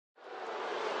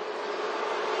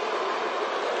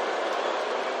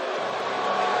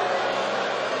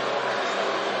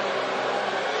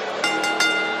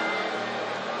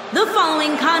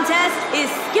following contest is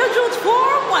scheduled for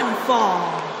one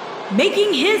fall.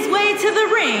 Making his way to the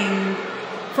ring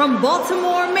from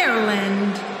Baltimore,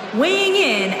 Maryland, weighing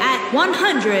in at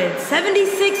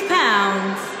 176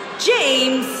 pounds,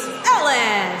 James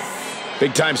Ellis.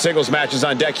 Big-time singles matches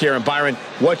on deck here, and Byron,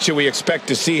 what should we expect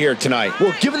to see here tonight?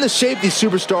 Well, given the shape these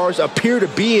superstars appear to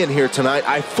be in here tonight,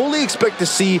 I fully expect to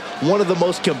see one of the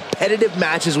most competitive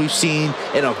matches we've seen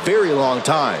in a very long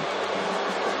time.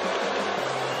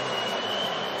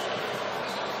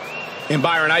 And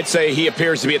Byron, I'd say he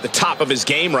appears to be at the top of his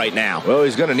game right now. Well,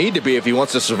 he's going to need to be if he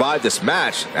wants to survive this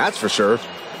match, that's for sure.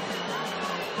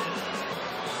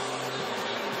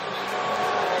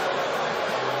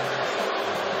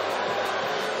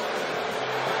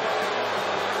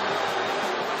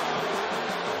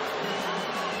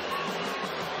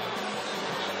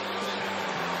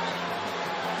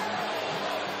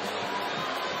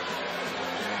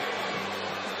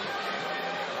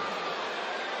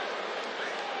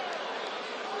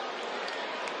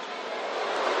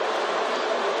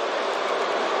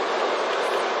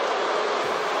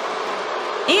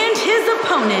 And his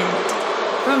opponent,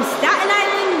 from Staten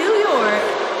Island, New York,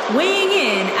 weighing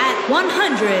in at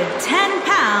 110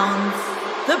 pounds,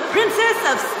 the Princess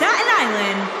of Staten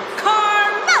Island,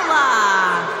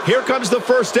 Carmella. Here comes the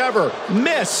first ever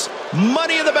Miss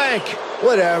Money in the Bank.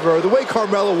 Whatever, the way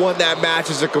Carmella won that match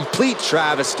is a complete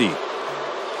travesty.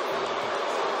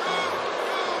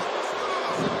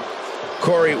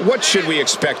 Corey, what should we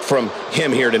expect from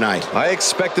him here tonight? I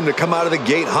expect him to come out of the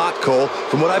gate hot, Cole.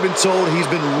 From what I've been told, he's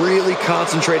been really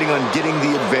concentrating on getting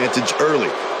the advantage early.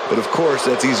 But of course,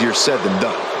 that's easier said than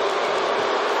done.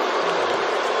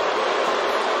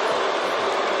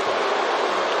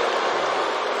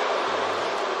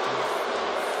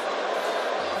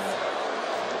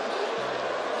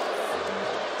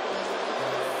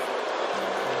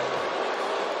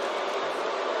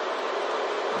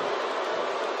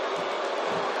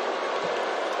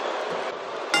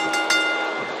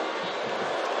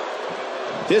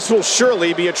 This will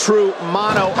surely be a true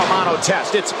mano-a-mano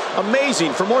test. It's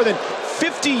amazing. For more than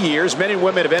 50 years, men and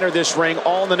women have entered this ring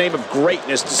all in the name of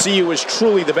greatness to see who is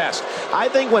truly the best. I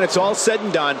think when it's all said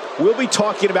and done, we'll be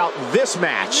talking about this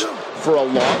match for a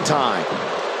long time.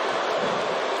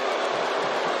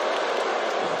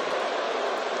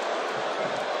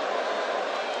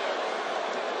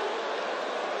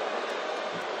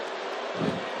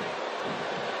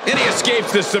 And he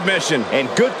escapes the submission. And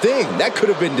good thing, that could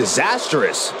have been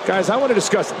disastrous. Guys, I want to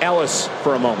discuss Ellis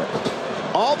for a moment.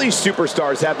 All these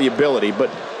superstars have the ability, but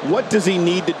what does he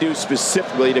need to do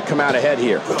specifically to come out ahead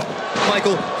here?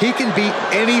 Michael, he can beat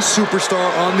any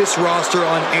superstar on this roster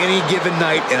on any given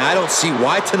night, and I don't see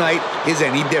why tonight is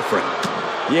any different.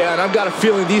 Yeah, and I've got a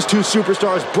feeling these two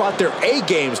superstars brought their A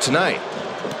games tonight.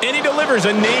 And he delivers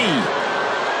a knee.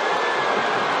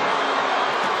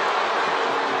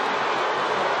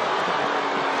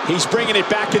 He's bringing it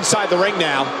back inside the ring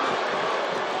now.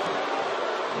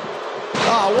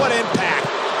 Oh, what impact.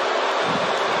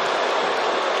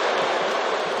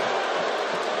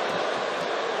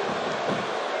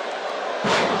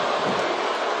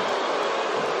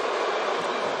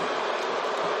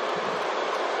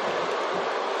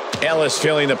 Ellis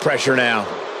feeling the pressure now.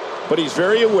 But he's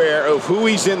very aware of who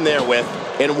he's in there with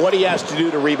and what he has to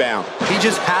do to rebound. He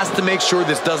just has to make sure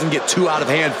this doesn't get too out of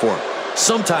hand for him.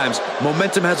 Sometimes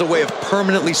momentum has a way of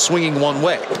permanently swinging one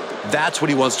way. That's what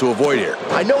he wants to avoid here.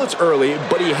 I know it's early,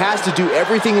 but he has to do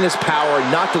everything in his power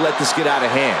not to let this get out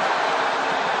of hand.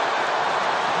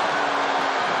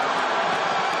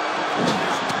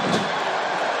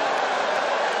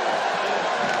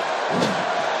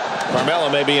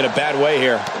 Carmella may be in a bad way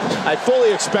here. I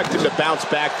fully expect him to bounce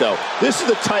back, though. This is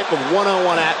the type of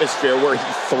one-on-one atmosphere where he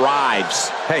thrives.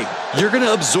 Hey, you're going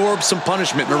to absorb some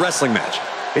punishment in a wrestling match.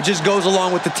 It just goes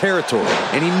along with the territory,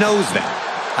 and he knows that.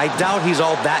 I doubt he's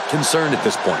all that concerned at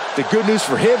this point. The good news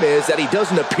for him is that he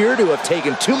doesn't appear to have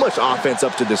taken too much offense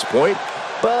up to this point,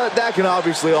 but that can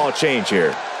obviously all change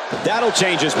here. That'll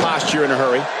change his posture in a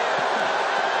hurry.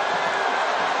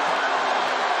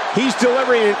 He's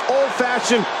delivering an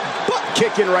old-fashioned butt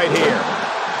kicking right here.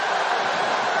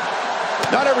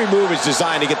 Not every move is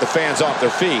designed to get the fans off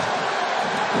their feet.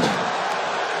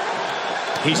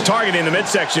 He's targeting the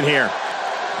midsection here.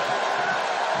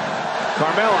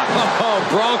 Carmella. Oh,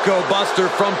 Bronco Buster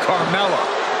from Carmella.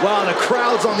 Wow, the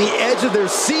crowd's on the edge of their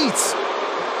seats.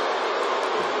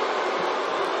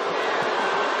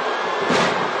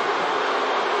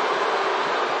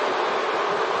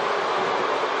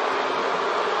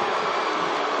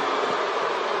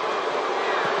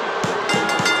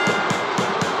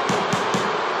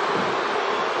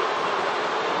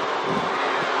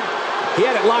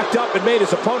 locked up and made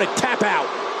his opponent tap out.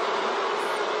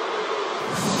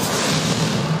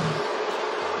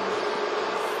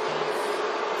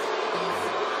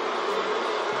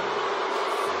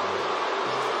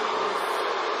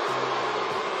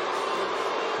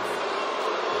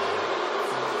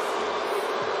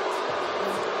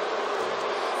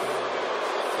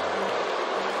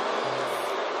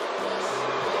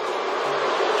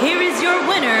 Here is your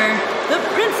winner, the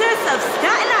Princess of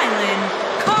Staten Island,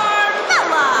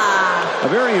 Carmella. A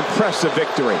very impressive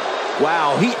victory.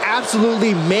 Wow, he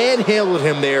absolutely manhandled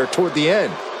him there toward the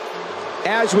end.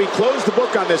 As we close the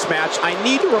book on this match, I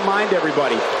need to remind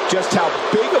everybody just how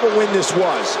big of a win this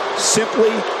was. Simply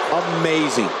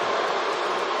amazing.